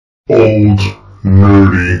Old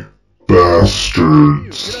nerdy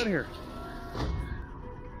bastards. Get out of here.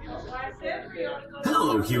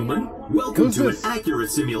 Hello, human. Welcome to an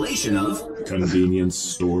accurate simulation of convenience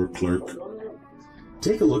store clerk.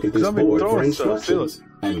 Take a look at this board for instructions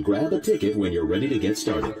and grab a ticket when you're ready to get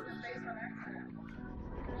started.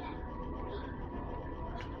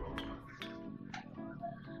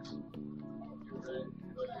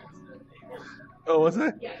 Oh, was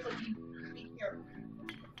it?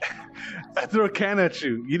 I threw a can at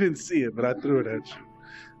you. You didn't see it, but I threw it at you.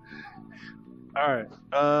 Alright.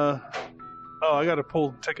 Oh, I gotta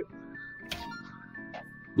pull the ticket.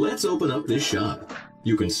 Let's open up this shop.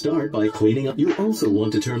 You can start by cleaning up. You also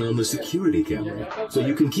want to turn on the security camera so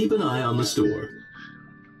you can keep an eye on the store.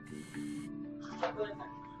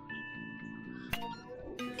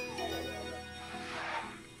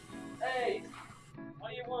 Hey, what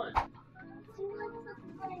do you want?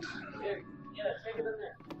 Here, yeah, take it in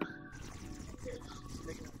there.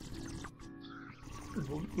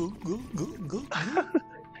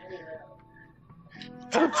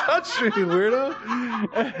 Don't touch me, weirdo!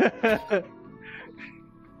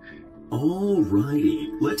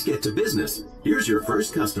 Alrighty, let's get to business. Here's your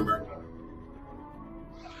first customer.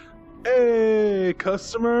 Hey,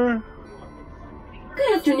 customer.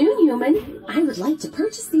 Good afternoon, human. I would like to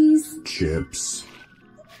purchase these. Chips.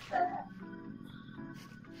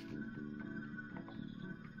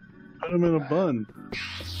 Put them in a bun.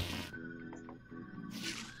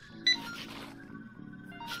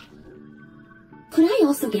 Could I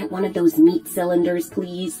also get one of those meat cylinders,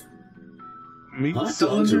 please? Meat Hot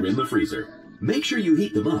cylinders? dogs are in the freezer. Make sure you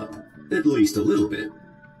heat them up, at least a little bit.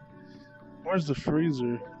 Where's the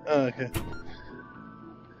freezer? Oh, okay.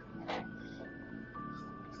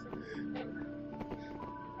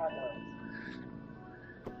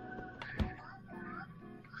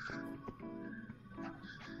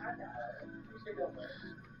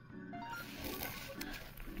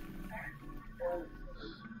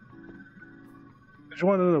 Did you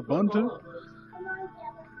want it in a bun too?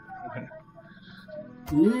 Okay.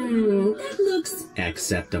 That looks...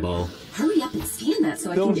 Acceptable. Hurry up and scan that so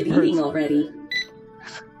I can Those get birds. eating already.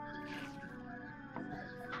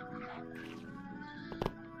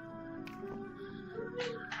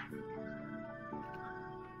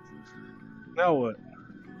 Now what?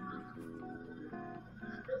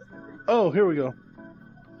 Oh, here we go.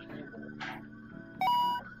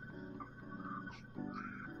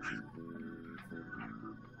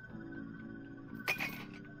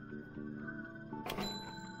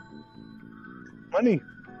 Money.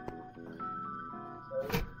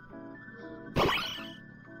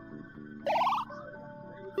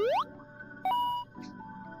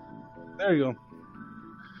 There you go.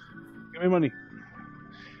 Give me money.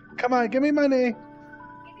 Come on, give me money.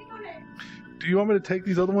 Do you want me to take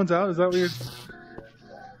these other ones out? Is that what you're...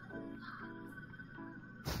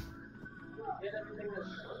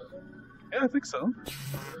 Yeah, I think so.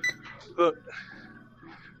 Look.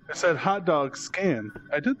 It said hot dog scan.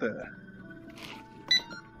 I did that.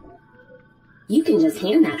 You can just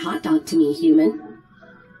hand that hot dog to me, human.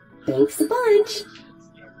 Thanks a bunch.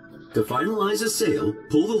 To finalize a sale,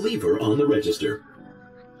 pull the lever on the register.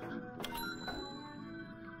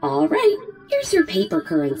 All right, here's your paper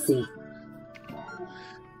currency.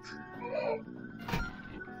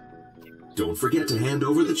 Don't forget to hand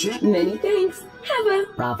over the check. Many thanks. Have a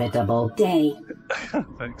profitable day.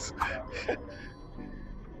 Thanks.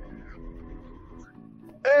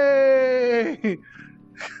 Hey!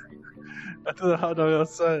 I threw the hot dog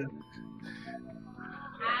outside.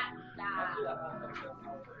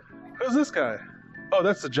 Who's this guy? Oh,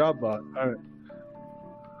 that's the job bot. Alright.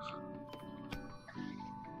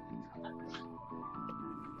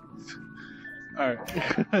 Alright.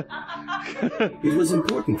 It was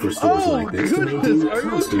important for stores like this to maintain goodness, a are you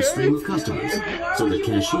constant okay? stream of customers, so that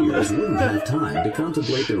cashiers wouldn't have time to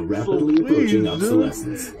contemplate their rapidly So approaching please,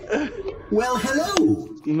 obsolescence. Well, hello!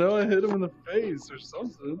 No, I hit him in the face or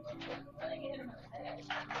something.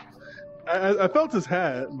 I felt his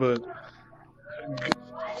hat, but...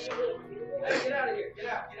 Hey, get out of here. Get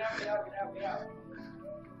out, get out, get out, get out, get out.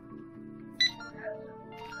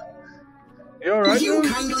 You alright, Would you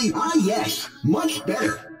dude? kindly... Ah, yes. Much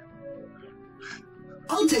better.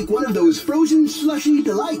 I'll take one of those frozen slushy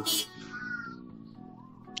delights.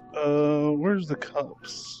 Where's the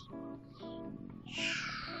cups?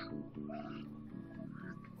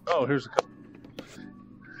 Oh, here's the cup.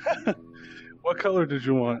 What color did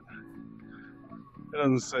you want? It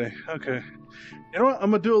doesn't say. Okay. You know what?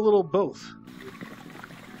 I'm gonna do a little both.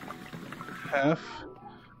 Half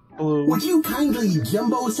blue, Would you kindly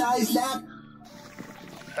jumbo-size that?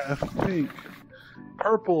 half pink.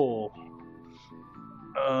 Purple.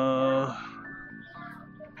 How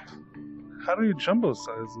do you jumbo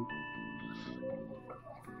size it?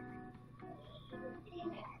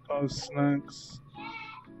 5 snacks.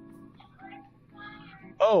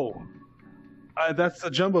 Oh, that's the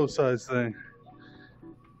jumbo size thing.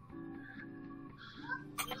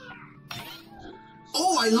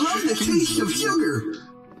 Oh, I love the taste of sugar.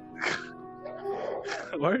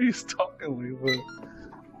 Why are you stalking me? But...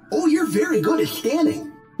 Oh, you're very good at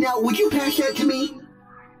scanning. Now, would you pass that to me?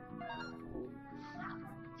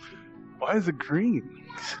 Why is it green?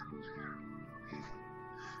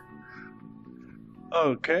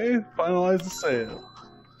 Okay, finalize the sale.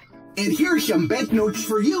 And here's some banknotes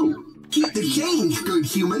for you. Keep the change, good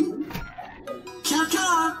human.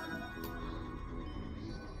 Ta-ta!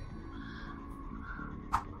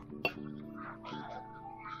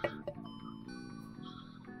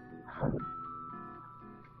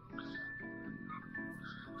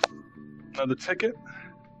 Another ticket.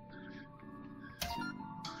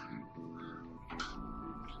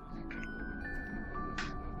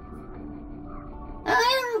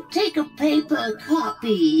 I'll take a paper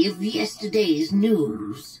copy of yesterday's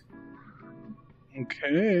news.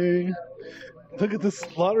 Okay. Look at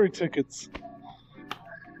this lottery tickets.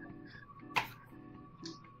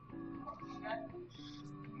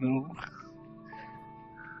 No.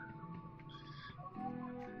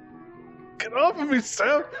 Get off of me,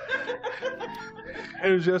 Sam!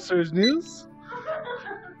 Here's yesterday's news.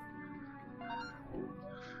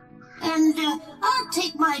 And I'll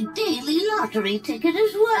take my daily lottery ticket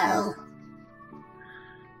as well.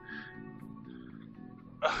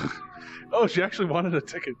 Oh, she actually wanted a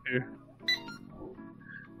ticket here.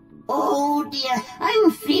 Oh dear, I'm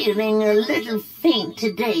feeling a little faint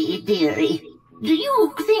today, dearie. Do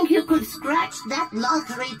you think you could scratch that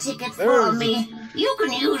lottery ticket for me? You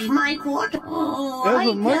can use my quarter. Oh,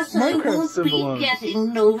 I guess I won't be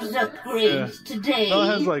getting those upgrades today. No, it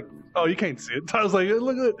has like, oh, you can't see it. I was like,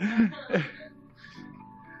 look at it.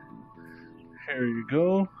 Here you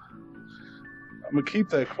go. I'm gonna keep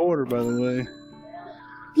that quarter, by the way.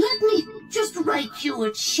 Let me just write you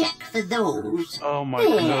a check for those. Oh my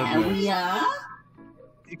goodness. There we are.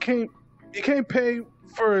 You can't pay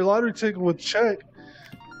for a lottery ticket with check.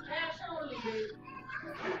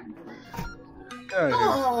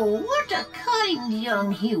 Oh, what a kind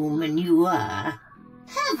young human you are.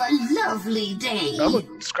 Have a lovely day. I'm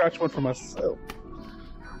gonna scratch one for myself.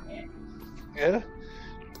 Yeah?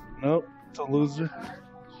 Nope, it's a loser.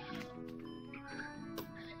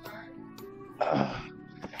 I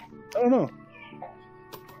don't know.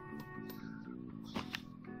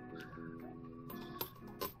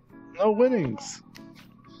 No winnings.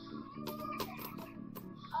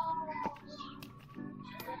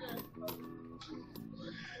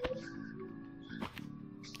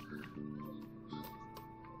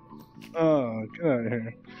 Oh, get out of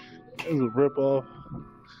here. This is a ripoff.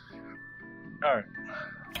 Alright.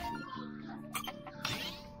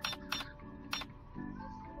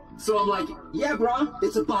 So I'm like, yeah, bro,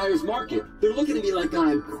 it's a buyer's market. They're looking at me like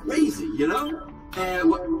I'm crazy, you know? And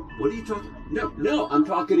what are you talking? No, I'm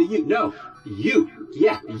talking to you. No, you.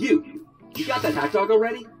 Yeah, you. You got that hot dog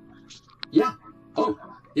already? Yeah. Oh,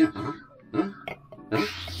 yeah.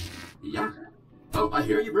 Yeah. Oh, I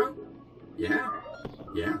hear you, bro. Yeah.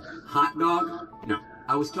 Hot dog? No,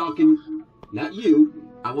 I was talking, not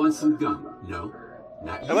you. I want some gum. No,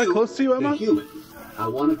 not you. Am I close to you, Emma? The human. I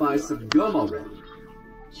want to buy some gum already.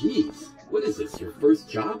 Jeez, what is this, your first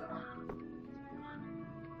job?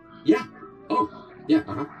 Yeah. Oh, yeah,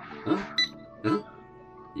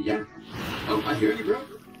 yeah. Oh, I hear you, bro.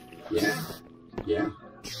 Yeah.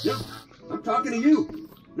 No, I'm talking to you.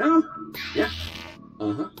 No? Yeah.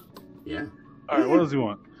 Yeah. Alright, what does he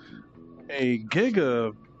want? A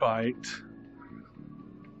gigabyte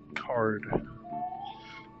card.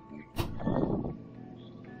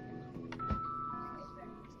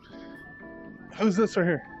 Who's this right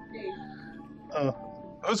here?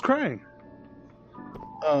 Who's crying?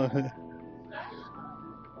 All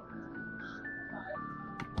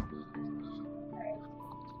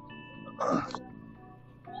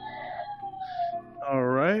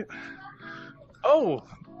right. Oh,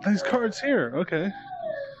 these cards here. Okay.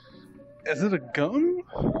 Is it a gun?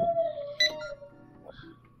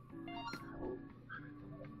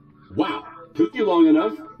 Wow. Took you long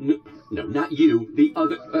enough? No, not you. The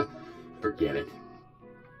other. Forget it.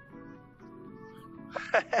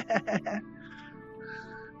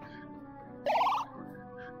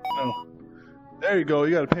 No. There you go.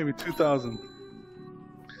 You gotta pay me $2,000.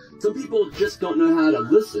 Some people just don't know how to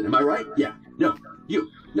listen. Am I right? Yeah. No.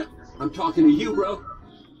 You. No. I'm talking to you, bro.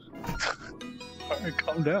 Alright,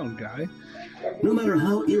 calm down, guy. No matter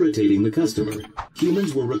how irritating the customer,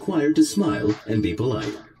 humans were required to smile and be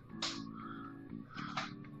polite.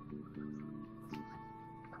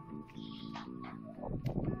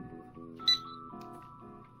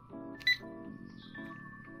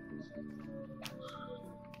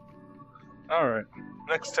 Alright,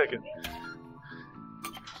 next ticket.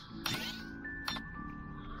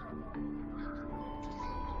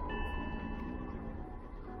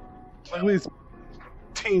 Look at these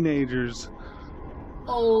teenagers.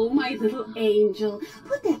 Oh, my little angel.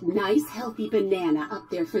 Put that nice, healthy banana up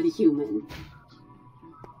there for the human.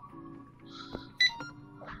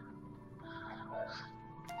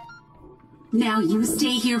 Now you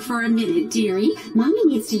stay here for a minute, dearie. Mommy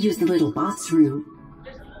needs to use the little boss room.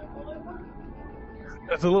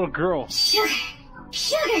 That's a little girl. Sugar!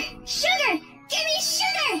 Sugar! Sugar! Give me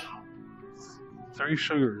sugar! 3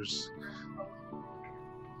 sugars.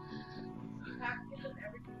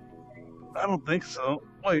 I don't think so.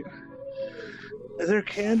 Wait. Is there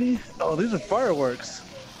candy? Oh, these are fireworks.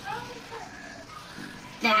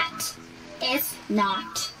 That is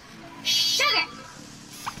not sugar!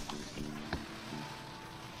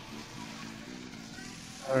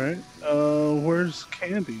 Alright. Where's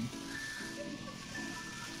candy?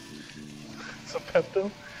 Some Pepto?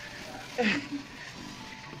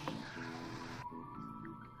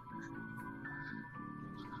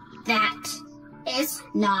 That is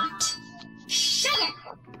not sugar!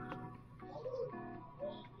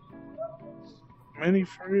 Mini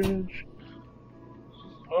fridge.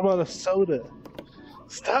 What about a soda?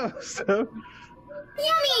 Stop, stop.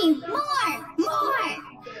 Yummy! More!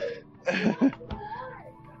 More!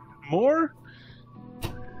 More?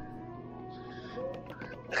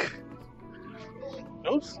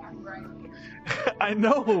 Oops. I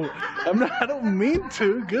know. I don't mean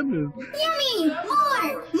to. Goodness. Yummy!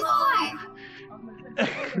 More! More!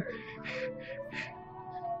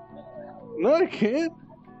 No, I can't.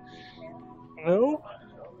 No.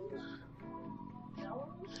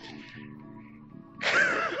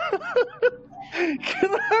 Get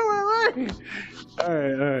out of my way.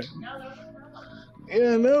 Alright, alright.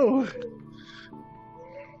 Yeah, no.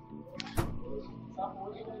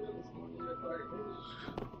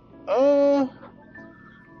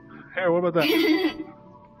 Here, what about that?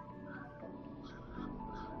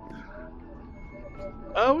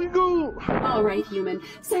 We go. All right, human.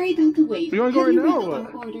 Sorry about the wait. You want to go right now or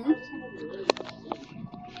Have what? you read our order?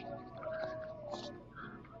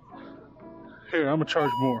 Here, I'm gonna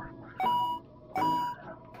charge more.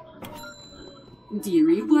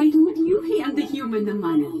 Dearie, why don't you hand the human the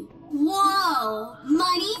money? Whoa!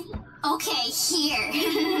 Money? Okay,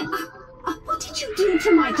 here. What did you do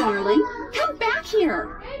to my darling? Come back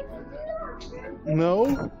here.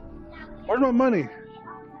 No. Where's my money?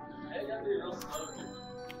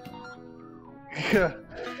 Yeah.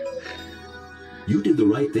 You did the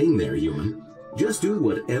right thing there, human. Just do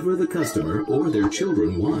whatever the customer or their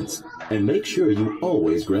children wants, and make sure you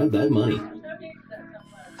always grab that money.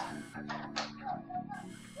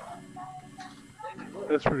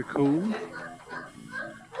 That's pretty cool.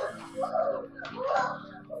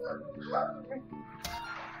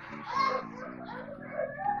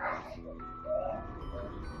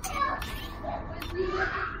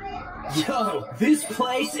 Yo, this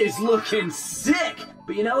place is looking sick!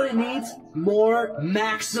 But you know what it needs? More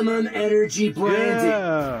maximum energy branding.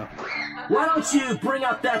 Yeah. Why don't you bring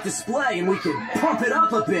up that display and we can pump it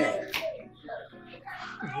up a bit?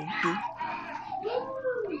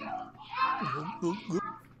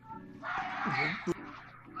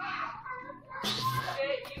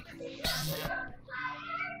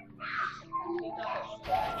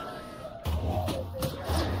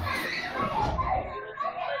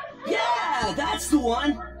 Yeah, that's the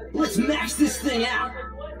one! Let's max this thing out!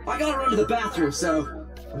 I gotta run to the bathroom, so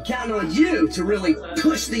I'm counting on you to really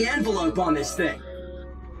push the envelope on this thing.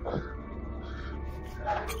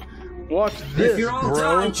 Watch this, If you're all bro.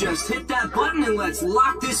 done, just hit that button and let's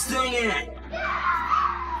lock this thing in.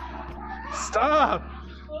 Stop!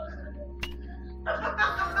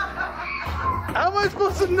 How am I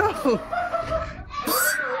supposed to know?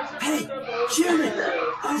 Hey, Jimmy,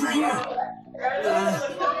 over here.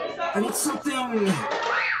 I need something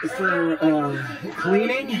for,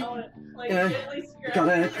 cleaning.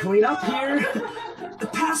 Gotta clean up here.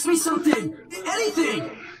 Pass me something.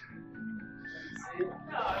 Anything.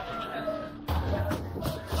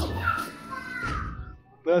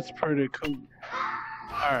 That's pretty cool.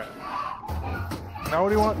 Alright. Now what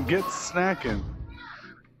do you want? Get snacking.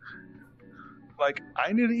 Like,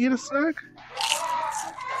 I need to eat a snack?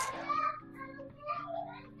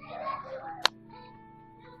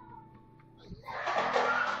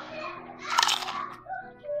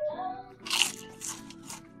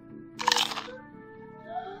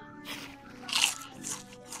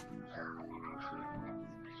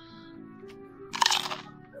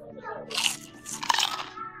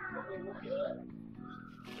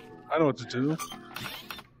 I know what to do.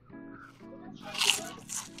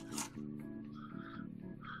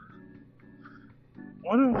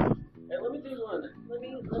 What do... Hey, let me do one. Let me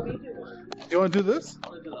do one. You want to do this?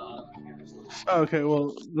 I'll do the Oh, okay,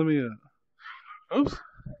 well, let me, oops.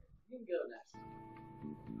 You can go next.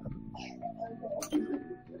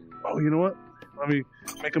 Oh, you know what? Let me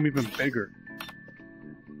make them even bigger.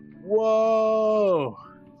 Whoa!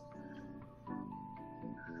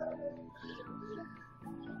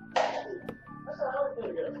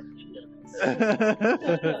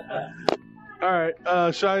 Alright,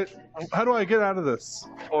 how do I get out of this?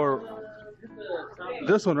 Or,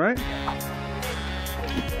 this one, right?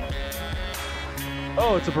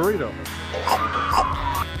 Oh, it's a burrito.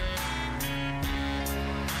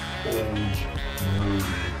 Old nerdy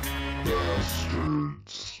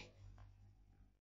bastards.